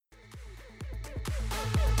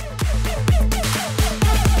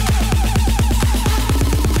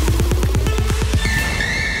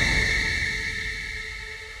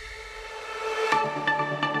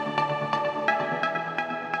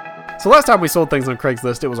So last time we sold things on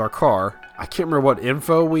Craigslist, it was our car. I can't remember what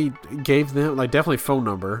info we gave them. Like, definitely phone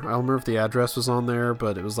number. I don't remember if the address was on there,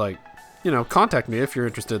 but it was like, contact me if you're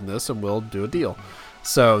interested in this and we'll do a deal.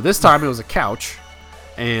 So this time it was a couch.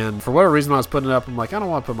 And for whatever reason, when I was putting it up, I'm like, I don't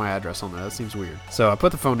want to put my address on there. That seems weird. So I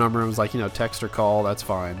put the phone number and was like, text or call, that's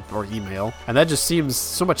fine. Or email. And that just seems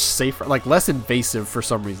so much safer, like less invasive for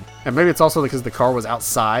some reason. And maybe it's also because the car was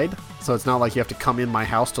outside. So it's not like you have to come in my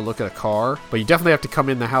house to look at a car. But you definitely have to come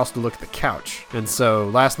in the house to look at the couch. And so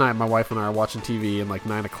last night, my wife and I are watching TV and like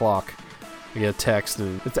 9 o'clock. I get a text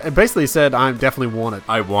and it basically said, I definitely want it.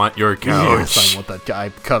 I want your couch. Yes, I want that guy.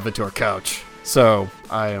 Covet your couch. So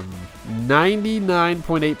I am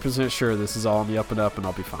 99.8% sure this is all on the up and up and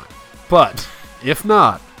I'll be fine. But if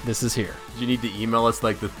not, this is here. You need to email us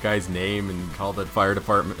like the guy's name and call the fire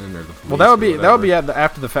department or the police. Well, that would be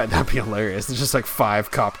after the fact. That'd be hilarious. It's just like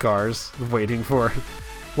 5 cop cars waiting for.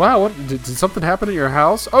 Wow, what did something happen at your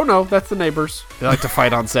house? Oh no, that's the neighbors. They like to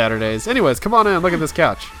fight on Saturdays. Anyways, come on in. Look at this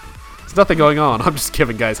couch. There's nothing going on. I'm just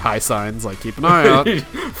giving guys high signs, like keep an eye out.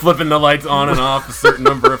 Flipping the lights on and off a certain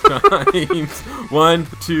number of times. 1,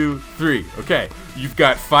 2, 3. Okay, you've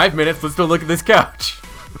got 5 minutes. Let's go look at this couch.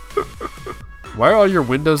 Why are all your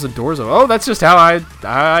windows and doors open? Oh, that's just how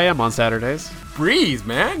I am on Saturdays. Breeze,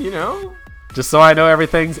 man, Just so I know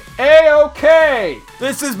everything's A-okay.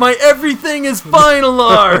 This is my everything is fine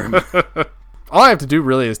alarm. All I have to do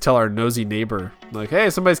really is tell our nosy neighbor, like, hey,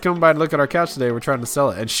 somebody's coming by to look at our couch today. We're trying to sell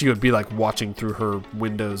it. And she would be like watching through her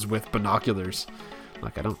windows with binoculars.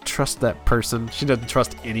 Like, I don't trust that person. She doesn't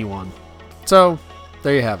trust anyone. So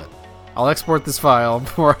there you have it. I'll export this file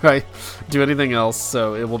before I do anything else,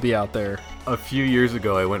 so it will be out there. A few years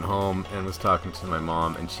ago, I went home and was talking to my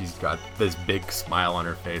mom, and she's got this big smile on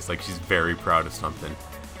her face, like she's very proud of something.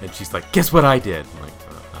 And she's like, guess what I did? I'm like,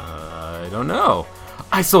 I don't know.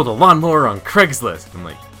 I sold a lawnmower on Craigslist. I'm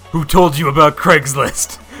like, who told you about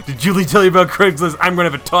Craigslist? Did Julie tell you about Craigslist? I'm going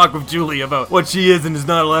to have a talk with Julie about what she is and is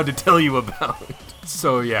not allowed to tell you about.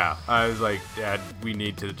 So yeah, I was like, Dad, we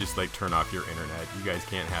need to just like turn off your internet. You guys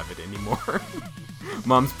can't have it anymore.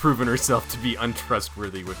 Mom's proven herself to be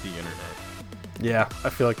untrustworthy with the internet. Yeah, I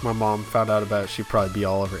feel like my mom found out about it. She'd probably be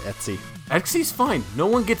all over Etsy. Etsy's fine. No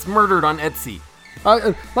one gets murdered on Etsy.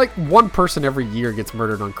 Like one person every year gets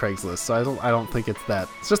murdered on Craigslist, so I don't think it's that.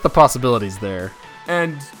 It's just the possibilities there.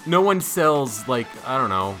 And no one sells, like, I don't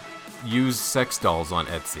know, used sex dolls on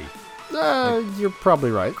Etsy. You're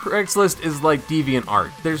probably right. Craigslist is like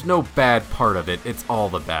DeviantArt. There's no bad part of it. It's all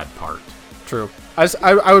the bad part. True.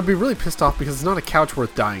 I would be really pissed off because it's not a couch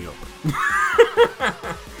worth dying over.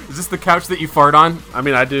 Is this the couch that you fart on? I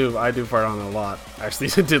mean, I do fart on it a lot.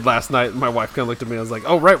 Actually, I did last night. My wife kind of looked at me and was like,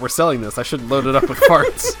 oh, right, we're selling this. I shouldn't load it up with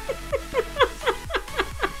farts.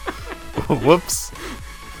 Whoops.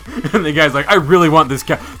 And the guy's like, I really want this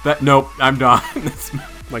couch. Nope, I'm done.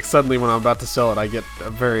 Like, suddenly when I'm about to sell it, I get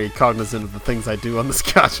very cognizant of the things I do on this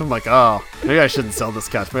couch. I'm like, oh, maybe I shouldn't sell this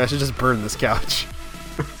couch. Maybe I should just burn this couch.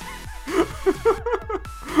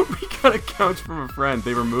 We got a couch from a friend.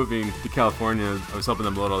 They were moving to California. I was helping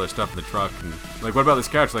them load all their stuff in the truck. And like, what about this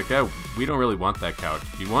couch? Like, yeah, we don't really want that couch.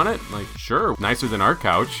 Do you want it? I'm like, sure. Nicer than our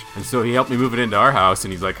couch. And so he helped me move it into our house.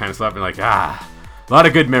 And he's like, kind of slapping like, a lot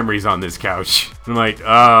of good memories on this couch. And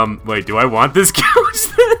I'm like, wait, do I want this couch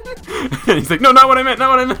then? And he's like, no, not what I meant.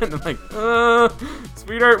 I'm like,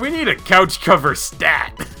 sweetheart, we need a couch cover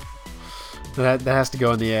stat. That has to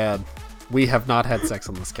go in the ad. We have not had sex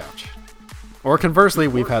on this couch. Or conversely,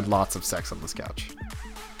 we've had lots of sex on this couch.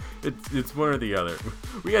 It's one or the other.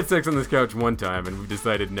 We had sex on this couch one time, and we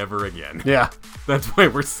decided never again. Yeah. That's why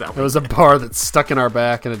we're selling it. Was a bar that stuck in our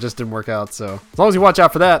back, and it just didn't work out, so as long as you watch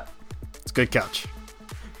out for that, it's a good couch.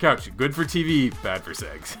 Couch, good for TV, bad for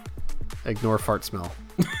sex. Ignore fart smell.